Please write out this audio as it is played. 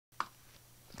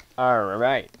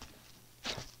Alright.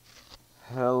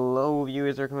 Hello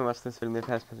viewers, welcome to watch this video in the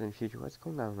past, present, and future. What's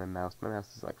going on with my mouse? My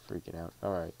mouse is like freaking out.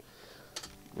 Alright.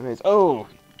 Anyways, oh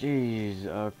jeez,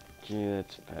 okay,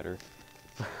 that's better.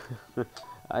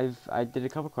 I did a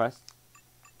couple quests.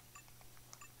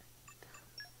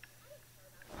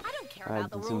 I don't care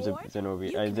about the did some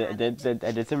reward. Xenoblade.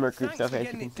 I did some merc group stuff,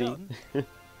 as you can see. Done.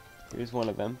 Here's one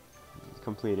of them.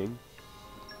 Completing.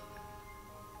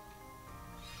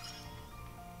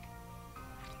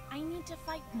 I need to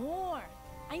fight more.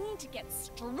 I need to get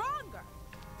stronger.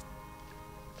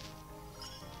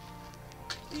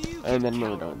 And then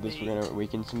when we're done with this, we're gonna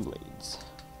awaken some blades.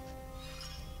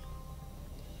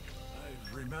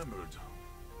 I've remembered.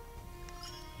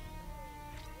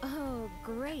 Oh,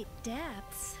 great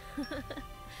depths.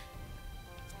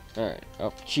 Alright.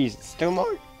 Oh, jeez, still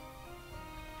more?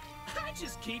 I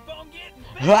just keep on getting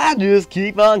better. I just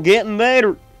keep on getting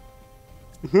better.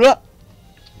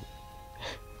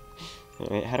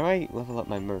 Alright, how do I level up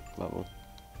my merc level?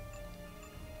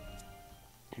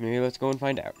 Maybe let's go and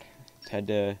find out. Let's head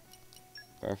to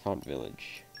Garfont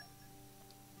Village.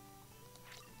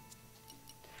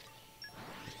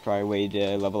 Probably a way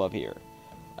to level up here.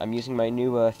 I'm using my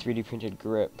new 3D printed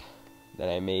grip that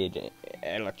I made in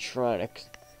electronics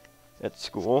at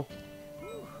school.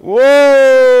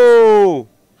 Whoa!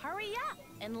 Hurry up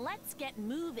and let's get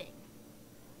moving.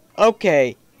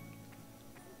 Okay.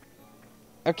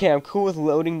 Okay, I'm cool with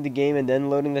loading the game and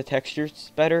then loading the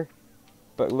textures better.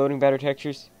 But loading better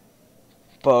textures.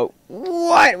 But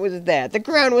what was that? The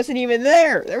ground wasn't even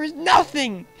there! There was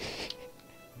nothing!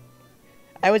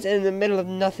 I was in the middle of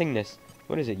nothingness.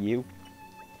 What is it, you?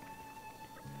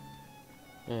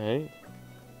 Alright.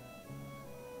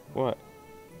 What?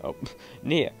 Oh,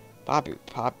 Nia. Poppy,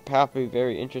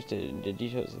 very interested in the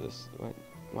details of this. What?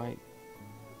 Why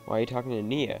are you talking to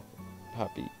Nia,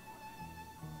 Poppy?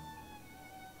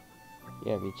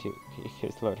 Yeah, me too.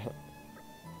 Here's the loadout.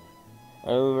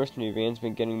 Our little mercenary van's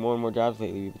been getting more and more jobs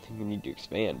lately. We think we need to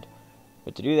expand.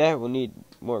 But to do that, we'll need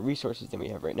more resources than we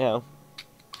have right now.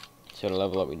 So to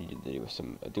level up, we need to do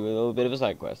a little bit of a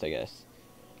side quest, I guess.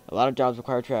 A lot of jobs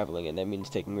require traveling, and that means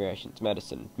taking rations,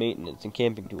 medicine, maintenance, and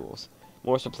camping tools.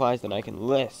 More supplies than I can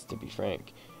list, to be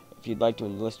frank. If you'd like to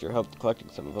enlist your help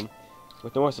collecting some of them.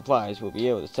 With more supplies, we'll be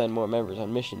able to send more members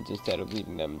on missions instead of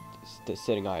leaving them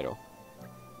sitting idle.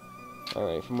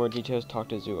 Alright, for more details, talk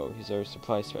to Zuo. He's our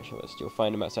supply specialist. You'll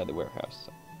find him outside the warehouse.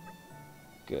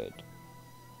 Good.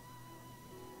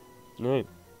 Alright.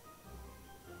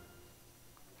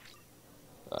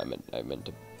 I meant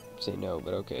to say no,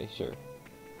 but okay, sure.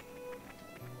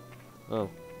 Oh,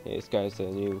 hey, this guy's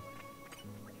new.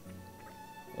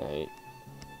 Alright.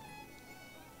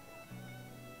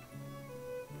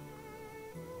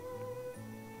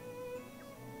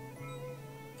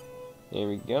 There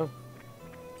we go.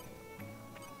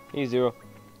 Hey, Zero.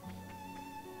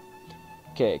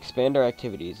 Okay, expand our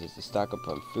activities is to stock up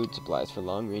on food supplies for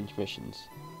long-range missions.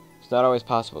 It's not always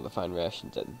possible to find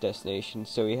rations at the destination,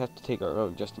 so we have to take our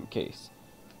own just in case.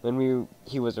 When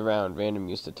he was around, Random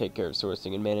used to take care of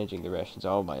sourcing and managing the rations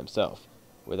all by himself.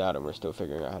 Without him, we're still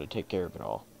figuring out how to take care of it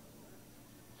all.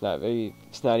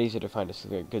 It's not easy to find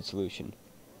a good solution.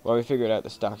 While we figured out, the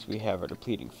stocks we have are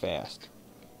depleting fast.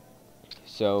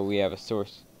 So we have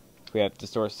to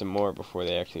source some more before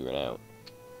they actually run out.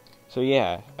 So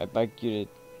yeah, I'd like you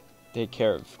to take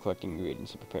care of collecting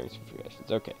ingredients and preparing some food rations.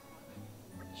 Okay.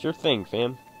 Sure thing,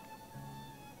 fam.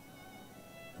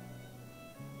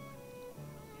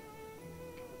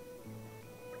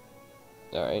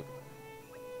 Alright.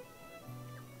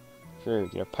 Sure,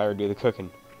 you know, Pyro do the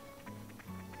cooking.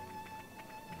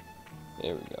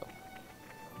 There we go.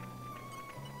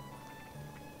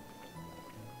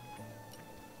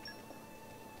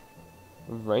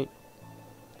 Right.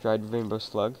 Dried rainbow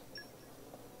slug.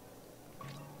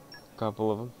 Couple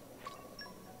of them.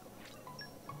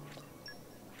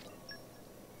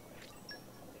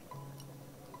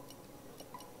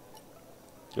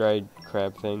 Dried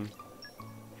crab thing.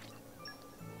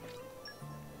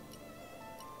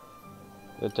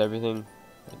 That's everything?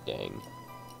 Dang.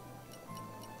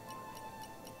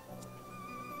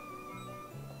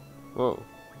 Whoa.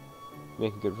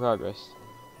 Making good progress.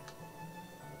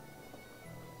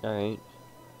 Alright.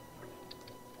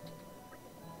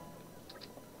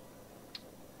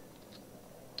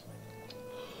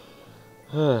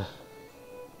 No,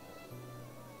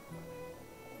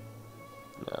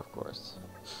 of course.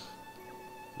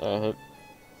 Alright.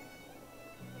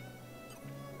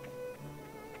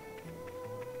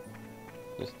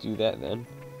 Let's do that then.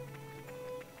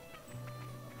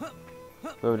 When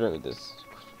we're done with this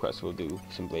quest, we'll do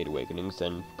some Blade Awakenings,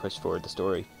 then push forward the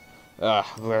story.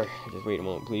 Just wait a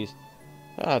moment, please.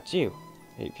 Ah, it's you.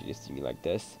 I hate if you just see me like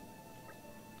this.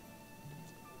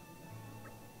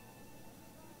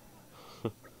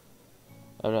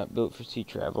 I'm not built for sea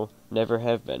travel. Never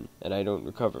have been, and I don't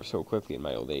recover so quickly in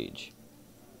my old age.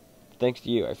 But thanks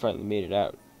to you, I finally made it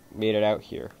out. Made it out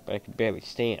here, but I could barely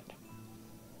stand.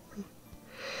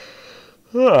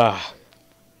 Ah.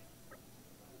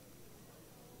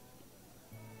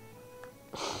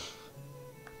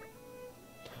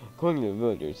 According to the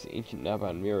villagers, the ancient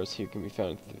Naban murals here can be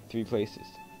found in 3 places.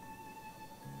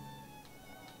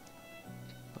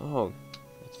 Oh,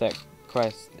 it's that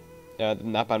quest. The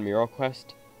Naban mural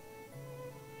quest.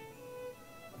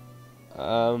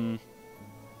 There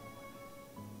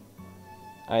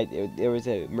was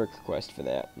a Merc quest for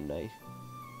that, and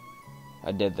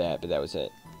I did that, but that was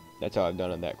it. That's all I've done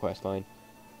on that quest line.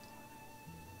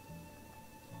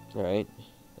 Alright,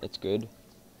 that's good.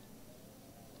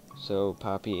 So,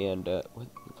 Poppy and,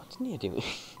 what's Nia doing?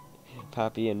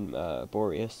 Poppy and,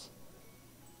 Boreas.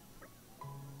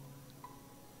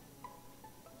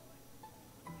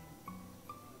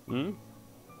 Hmm?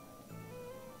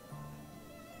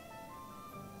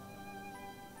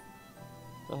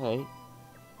 Alright.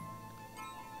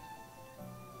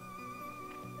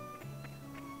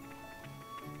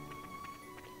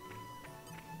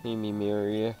 Mimi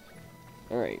Maria.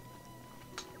 Alright.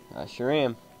 I sure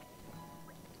am.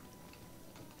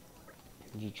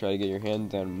 You should try to get your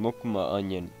hands on Mokma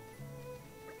onion.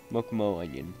 Mokmo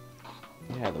onion.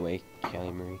 Get out of the way,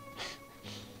 Callie Marie.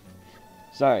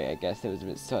 Sorry, I guess that was a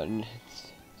bit sudden.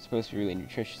 It's supposed to be a really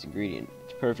nutritious ingredient.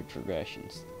 It's perfect for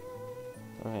rations.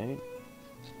 Alright.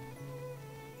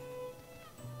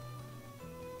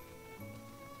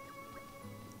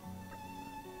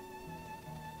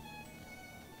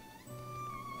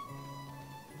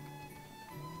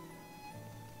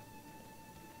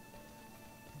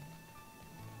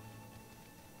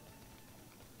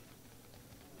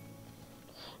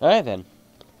 Alright then.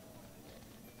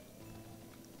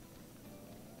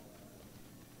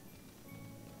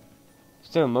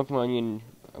 Still, a Mokmo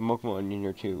onion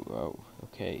or two. Oh,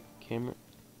 okay. Camera,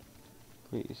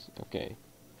 please. Okay.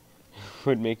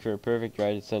 Would make for a perfect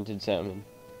dried scented salmon.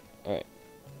 Alright.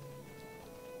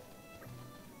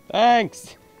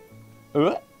 Thanks!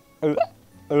 So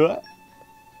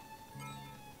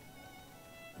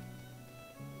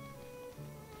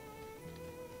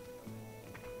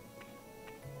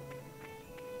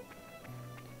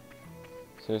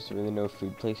there's really no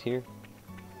food place here?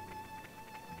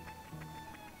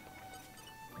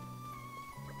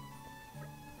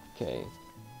 Okay.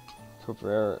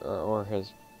 Copper ore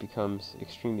has become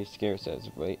extremely scarce as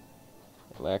of late.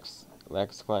 Lacks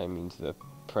supply means the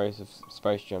price of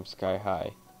spice jumps sky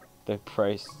high. The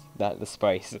price, not the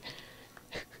spice.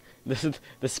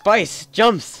 the spice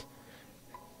jumps!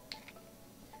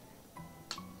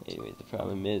 Anyways, the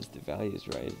problem is the value is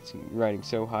riding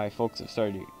so high, folks have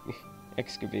started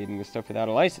excavating the stuff without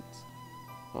a license.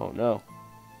 Oh no.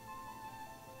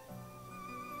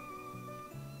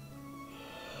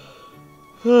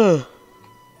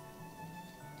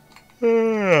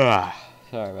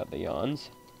 Sorry about the yawns.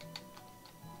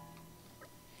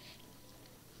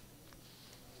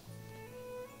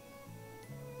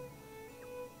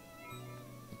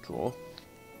 Cool.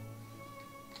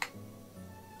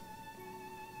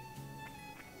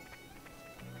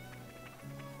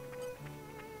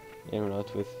 Anyone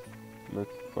else with Merc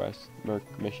quest, Merc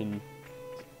mission,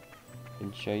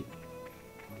 and shite?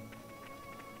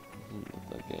 Doesn't look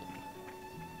like it.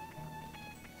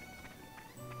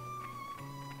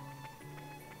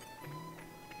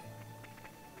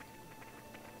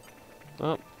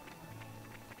 Well,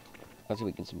 let's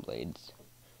weaken some blades.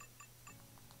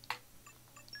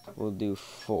 We'll do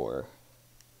 4.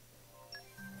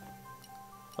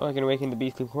 Oh, I can awaken the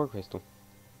beastly core crystal.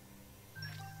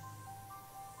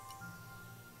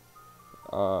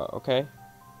 Okay.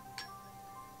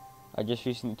 I just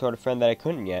recently told a friend that I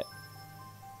couldn't yet.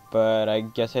 But I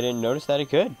guess I didn't notice that I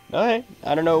could. Alright.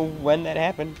 I don't know when that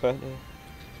happened, but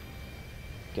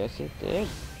guess it did.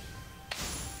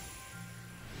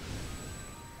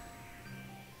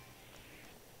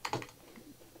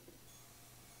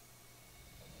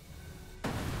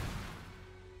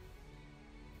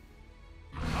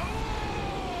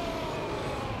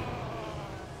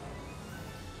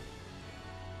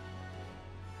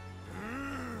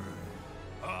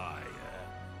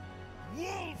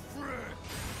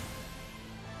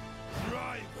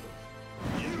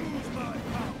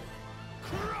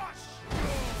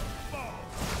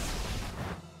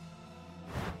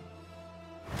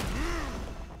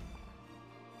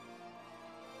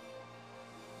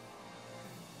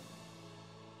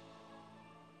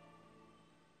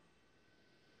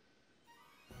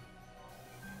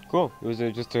 Cool. It was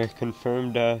just a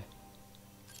confirmed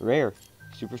rare.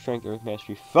 Super strength, earth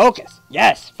mastery, focus.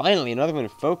 Yes, finally another one in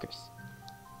focus.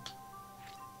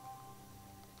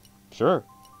 Sure.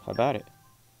 How about it?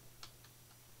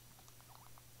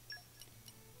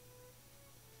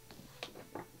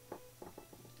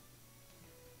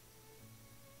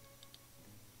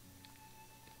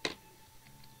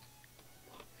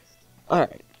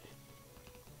 Alright.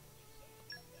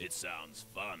 It sounds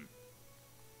fun.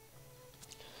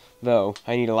 Though,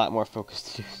 I need a lot more focus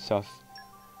to do stuff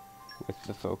with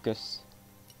the focus.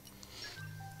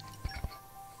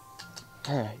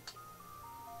 Alright.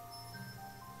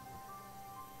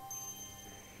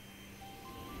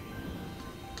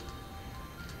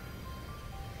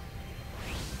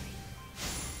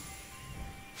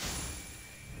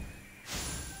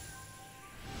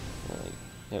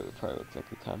 That would probably look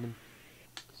like a common.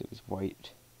 Because it was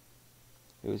white.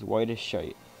 It was white as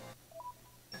shite.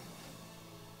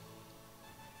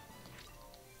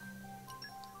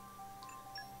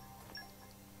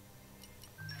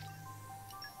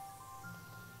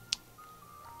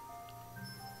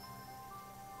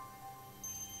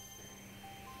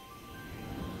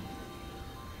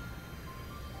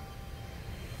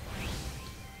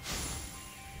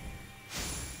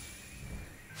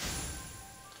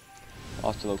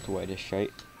 Also looked white as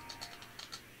shite.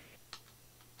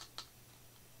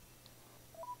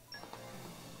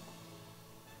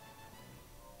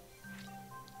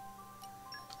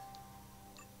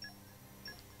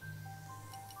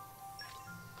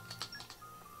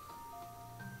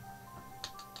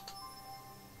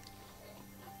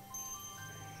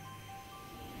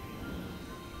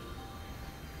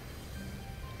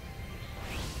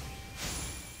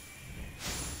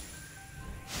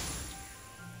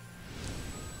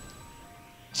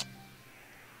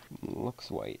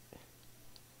 Looks white.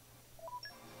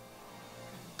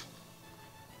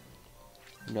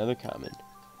 Another common.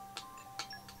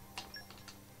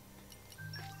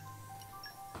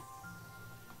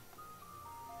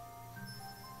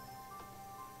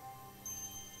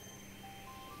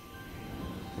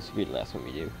 This will be the last one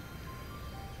we do.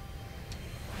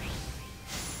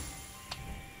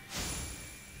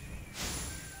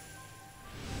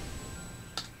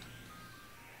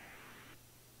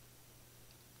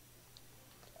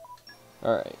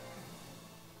 Alright.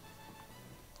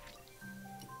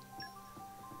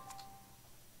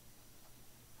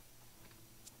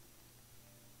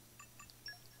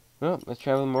 Well, let's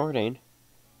travel more, Dane.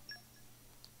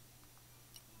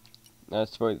 Now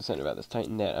let's spoil the something about this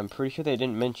Titan that I'm pretty sure they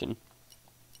didn't mention.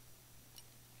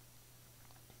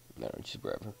 No, just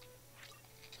wherever.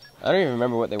 I don't even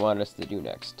remember what they wanted us to do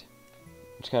next.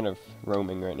 I'm just kind of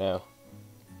roaming right now.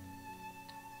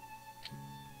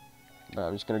 But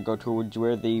I'm just gonna go towards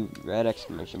where the red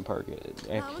exclamation mark is.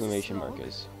 Exclamation mark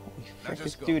is. Holy frick,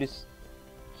 this dude is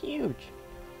huge.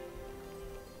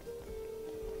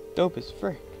 Dope as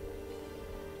frick.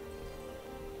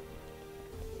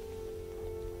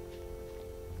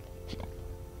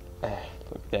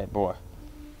 Look at that boy.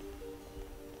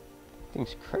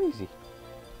 Thing's crazy.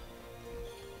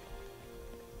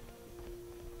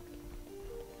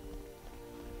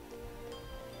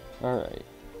 Alright.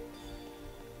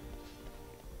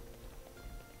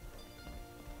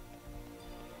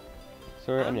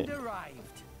 So we're in it. Do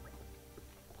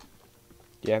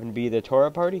you happen to be the Torah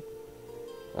party?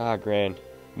 Ah, grand.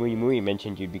 Mui Mui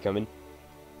mentioned you'd be coming.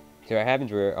 So it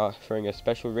happens we're offering a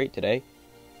special rate today.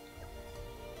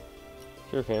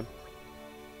 Sure, fam.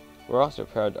 We're also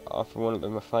proud to offer one of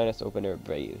the finest open-air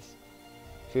baths.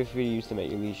 Feel free to use them at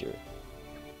your leisure.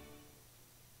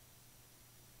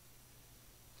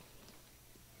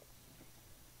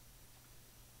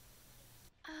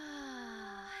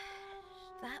 Ah,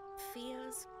 that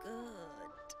feels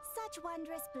good. Such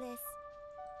wondrous bliss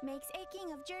makes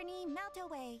aching of journey melt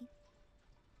away.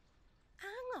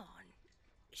 Hang on.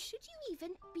 Should you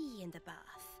even be in the bath?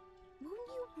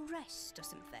 Won't you rest or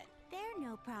something? They're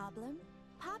no problem.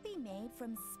 Poppy made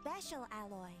from special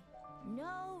alloy.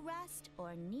 No rust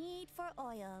or need for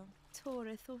oil.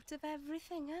 Tora thought of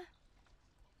everything, huh?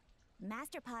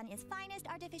 Master Pawn is finest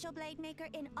artificial blade maker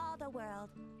in all the world.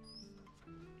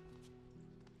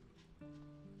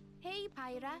 Hey,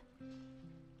 Pyra.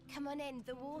 Come on in,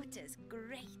 the water's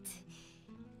great.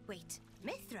 Wait,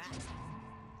 Mithra?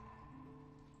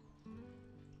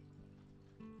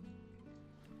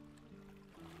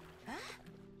 Huh?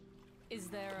 Is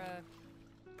there a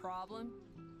problem?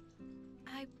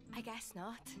 I guess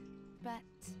not, but...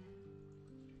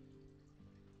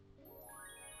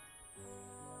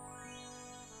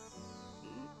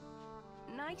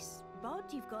 Nice bod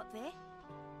you've got there.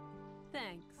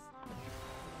 Thanks.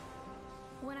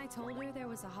 When I told her there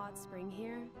was a hot spring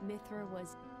here, Mithra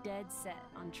was dead set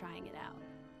on trying it out.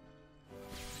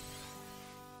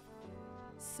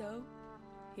 So,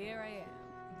 here I am.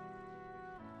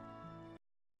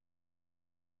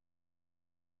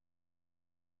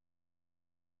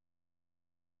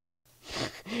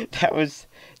 that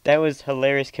was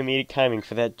hilarious comedic timing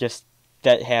for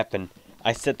that happened.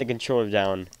 I set the controller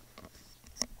down,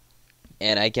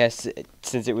 and I guess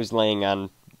since it was laying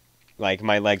on, like,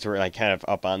 my legs were like kind of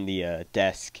up on the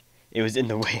desk, it was in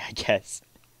the way, I guess.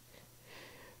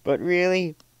 But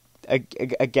really,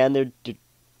 again,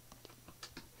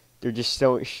 they're just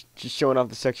showing off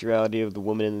the sexuality of the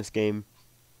woman in this game.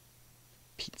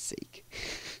 Pete's sake.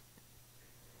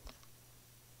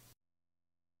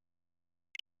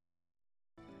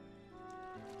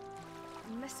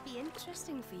 Must be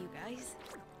interesting for you guys.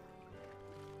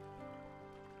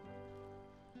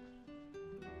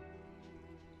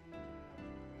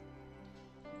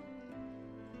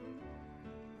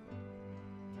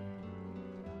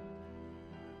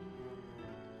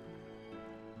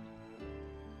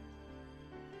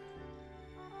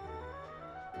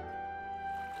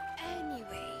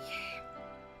 Anyway,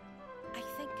 I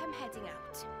think I'm heading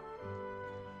out.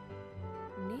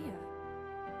 Nia,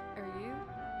 are you?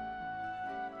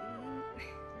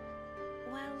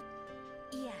 Well,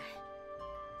 yeah.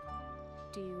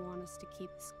 Do you want us to keep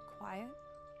this quiet?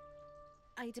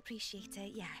 I'd appreciate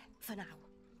it, yeah, for now.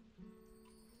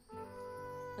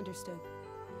 Understood.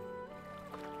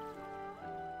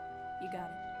 You got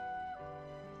it.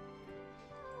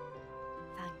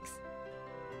 Thanks.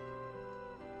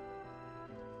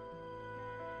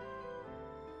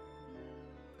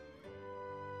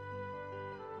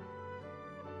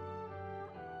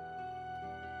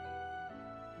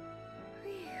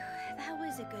 Phew, that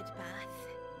was a good bath.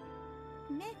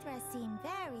 Mithra seemed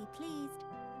very pleased.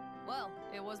 Well,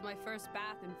 it was my first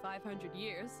bath in 500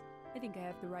 years. I think I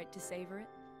have the right to savor it.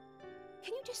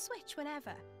 Can you just switch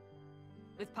whenever?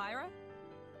 With Pyra?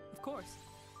 Of course.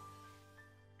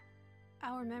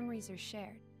 Our memories are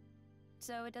shared,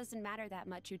 so it doesn't matter that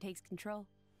much who takes control.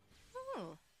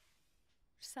 Oh,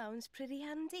 sounds pretty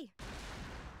handy.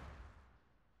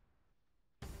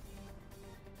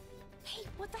 Hey,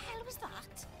 what the hell was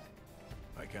that?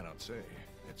 I cannot say.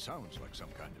 It sounds like some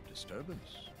kind of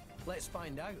disturbance. Let's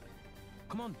find out.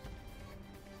 Come on.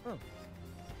 Oh.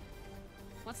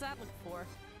 What's that look for?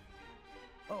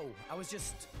 Oh, I was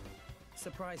just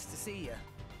surprised to see you.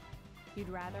 You'd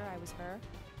rather I was her?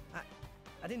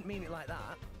 I didn't mean it like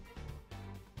that.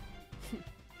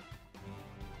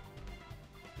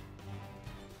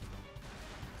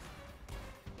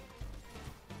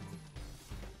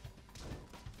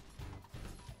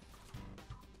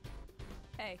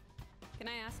 Hey, can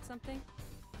I ask something?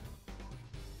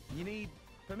 You need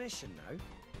permission now?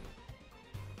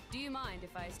 Do you mind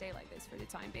if I stay like this for the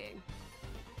time being?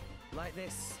 Like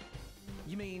this?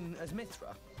 You mean as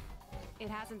Mithra? It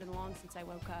hasn't been long since I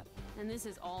woke up, and this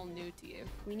is all new to you.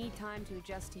 We need time to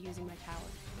adjust to using my power.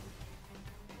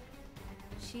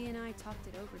 She and I talked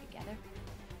it over together.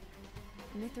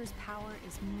 Mithra's power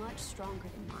is much stronger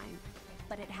than mine,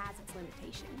 but it has its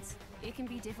limitations. It can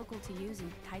be difficult to use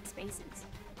in tight spaces.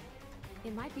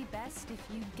 It might be best if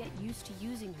you get used to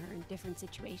using her in different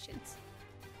situations.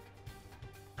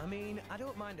 I mean, I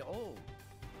don't mind at all.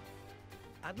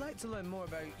 I'd like to learn more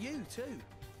about you, too.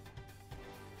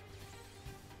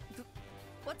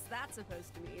 What's that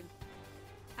supposed to mean?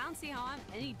 I don't see how I'm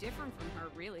any different from her,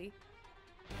 really.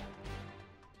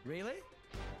 Really?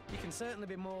 You can certainly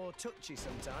be more touchy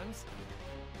sometimes.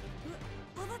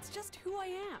 Well, that's just who I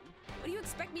am. What do you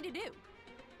expect me to do?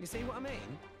 You see what I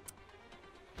mean?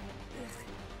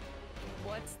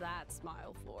 What's that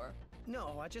smile for?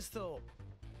 No, I just thought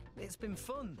it's been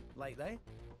fun lately.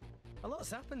 A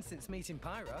lot's happened since meeting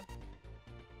Pyra.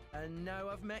 And now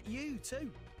I've met you,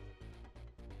 too.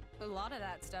 A lot of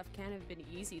that stuff can't have been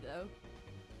easy, though.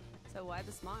 So why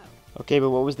the smile? Okay, but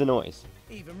what was the noise?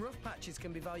 Even rough patches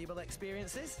can be valuable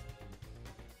experiences.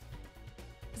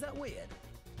 Is that weird?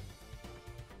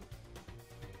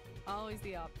 Always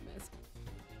the optimist.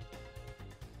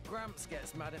 Gramps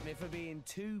gets mad at me for being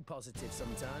too positive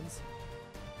sometimes.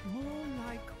 More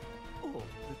like all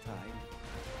the time.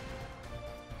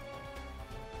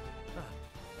 Ah,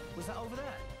 was that over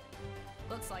there?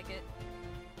 Looks like it.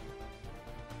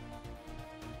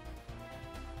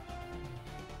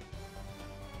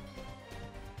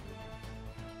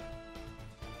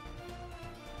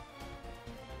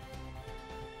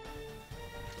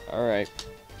 Alright.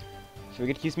 So we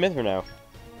get to use Mithra now.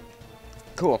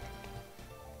 Cool.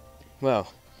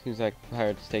 Well, seems like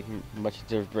Pirate's taking a much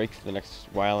deserved break for the next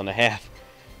while and a half.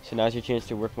 So now's your chance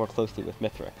to work more closely with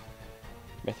Mithra.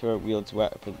 Mithra wields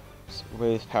weapons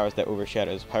with powers that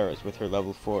overshadows Pyra's with her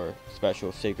level 4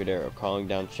 special Sacred Arrow, calling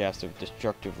down shafts of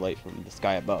destructive light from the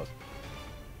sky above.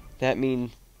 That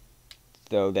means,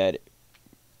 though, that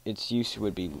its use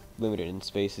would be limited in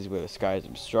spaces where the sky is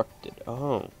obstructed.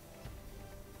 Oh.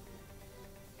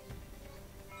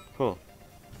 Cool.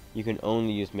 You can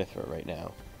only use Mithra right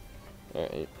now.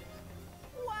 Alright.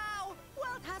 Wow!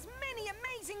 World has many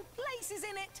amazing places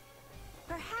in it!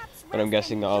 Perhaps But I'm Rest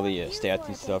guessing can all the join you stats for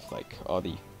and a stuff, bit. like all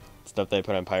the stuff that I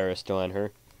put on Pyra is still on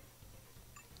her.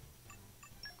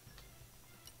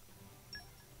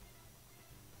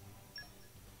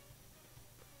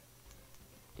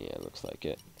 Yeah, looks like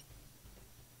it.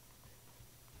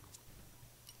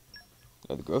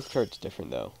 Oh, the growth chart's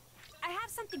different though. I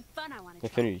have something fun I want to try.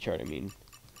 Affinity chart, I mean.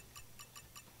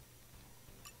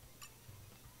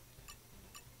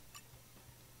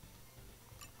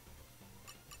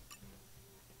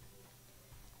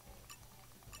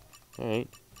 Alright.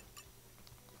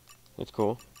 That's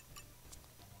cool.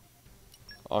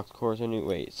 Ox cores are new.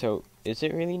 Wait, so is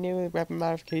it really new with weapon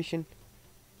modification?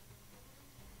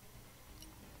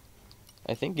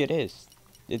 I think it is.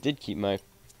 It did keep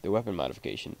the weapon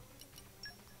modification.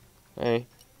 Alright.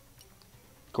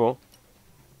 Cool.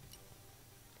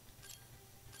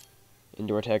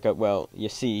 Indoor attack up. Well, you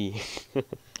see,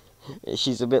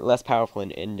 she's a bit less powerful in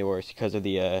indoors because of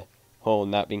the whole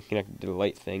not being connected to the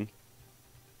light thing.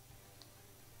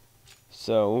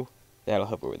 So, that'll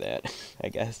help her with that, I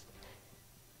guess.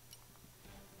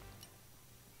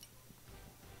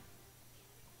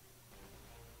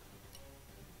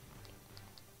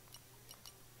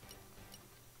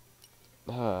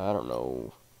 I don't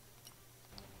know.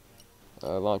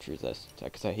 Launchers, that's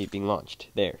because I hate being launched.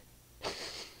 There.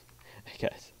 I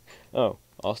guess. Oh,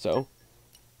 also,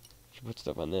 should put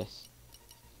stuff on this.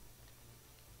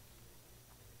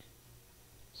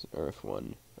 It's Earth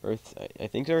 1. Earth, I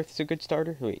think Earth's a good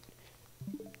starter. Wait.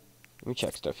 Let me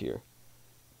check stuff here.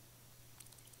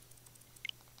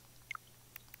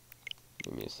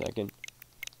 Give me a second.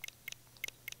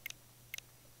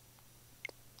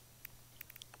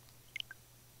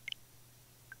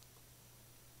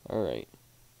 Alright.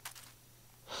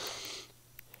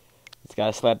 It's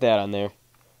gotta slap that on there.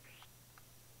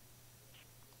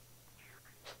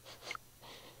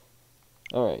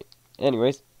 Alright.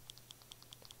 Anyways.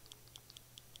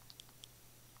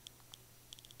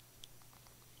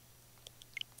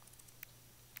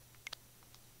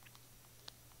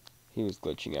 He was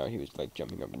glitching out. He was like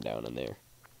jumping up and down on there.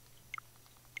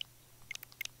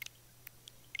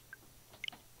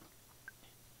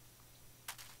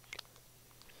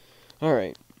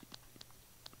 Alright.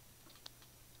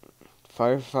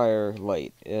 Fire,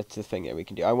 light. That's the thing that we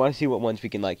can do. I want to see what ones we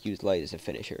can like use light as a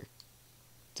finisher.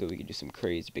 So we can do some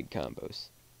crazy big combos.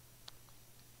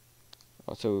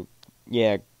 Also,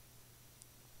 yeah.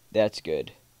 That's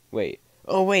good. Wait.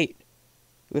 Oh, wait.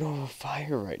 We don't have a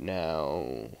fire right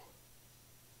now.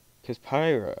 Because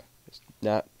Pyra is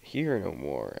not here no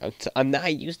more. I'm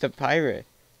not used to Pyra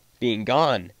being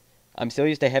gone. I'm still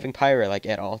used to having Pyra, like,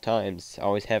 at all times.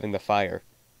 Always having the fire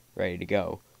ready to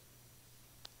go.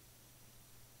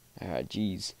 Ah,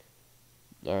 jeez.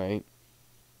 Alright.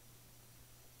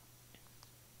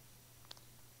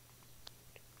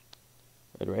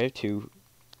 Do I have two?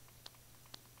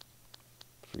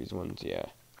 Freeze ones, yeah.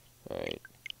 Alright.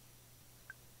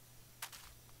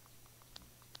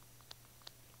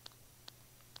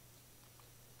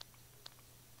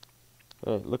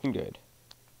 Alright, looking good.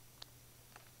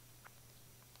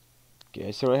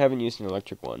 Okay, so I haven't used an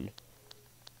electric one.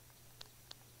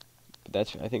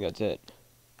 But I think that's it.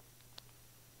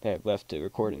 I have left to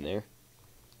record in there.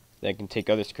 Then I can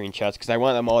take other screenshots, because I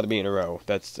want them all to be in a row.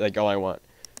 That's, like, all I want.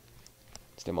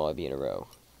 It's them all to be in a row.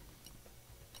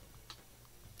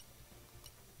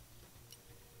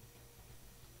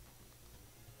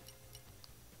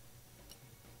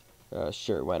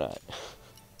 Sure, why not?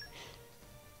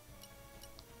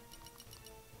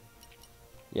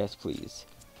 Yes, please.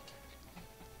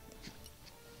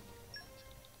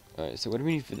 Alright, so what do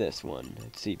we need for this one?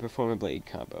 Let's see, perform a blade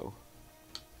combo.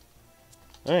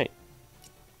 Alright.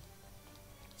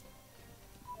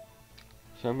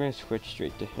 So I'm gonna switch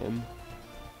straight to him.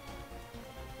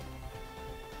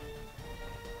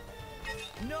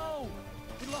 No!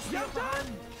 We lost the upper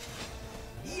hand!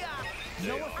 Yeah!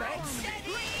 No effects!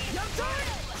 You're done!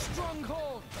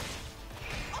 Stronghold!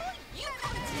 Oh, you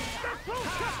got it!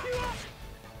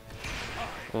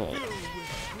 Alright.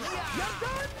 You're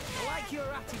done! I like your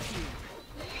attitude.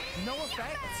 No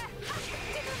effect.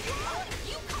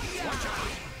 You got it! Watch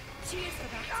out! Cheers for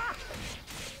that.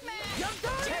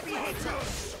 Heavy hitter.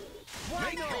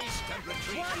 Why not?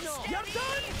 Why not?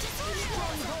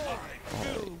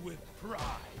 Filled with pride.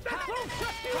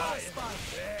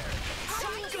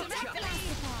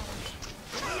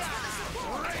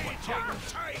 Raging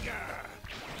tiger.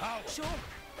 Sure.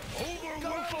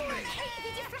 Overwhelming.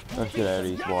 Oh shit, I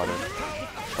already used water.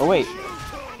 Oh wait,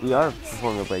 we are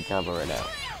performing a break combo right now,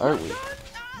 aren't we?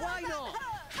 Why not?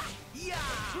 Yeah.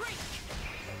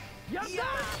 Yeah.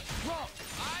 Rock.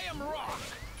 I am rock.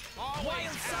 Always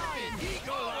have been. He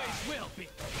always will be.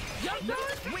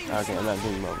 Okay, I'm not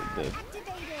doing well with the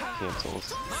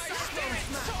cancels. My spirit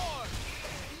sword.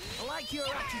 I like your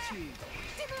attitude.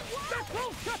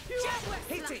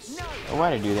 Hit it. No. Oh,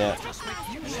 why'd I do that?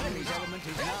 Enemy's element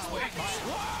is now. Why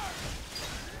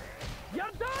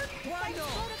not?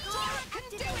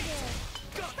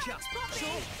 Gotcha.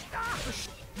 Sure.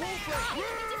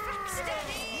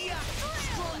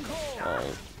 Strong hold.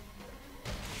 Alright.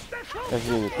 If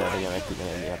you're doing this now again, I keep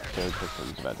ending the episode because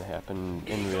something's about to happen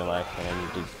in real life and I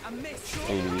need to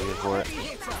be here for it.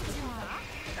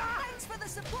 Thanks for the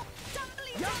support.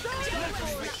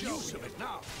 Make use of it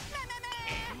now.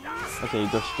 Okay,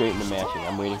 go straight into mashing.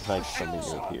 I'm waiting for like something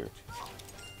to appear.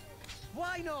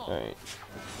 Why not? Alright.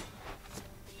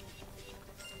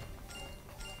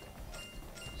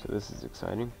 So this is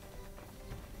exciting.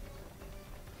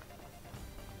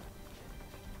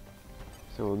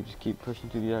 So we'll just keep pushing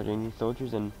through the Argentine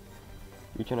soldiers and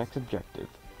reach our next objective.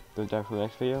 Those are for the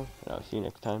next video, and I'll see you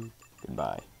next time.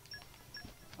 Goodbye.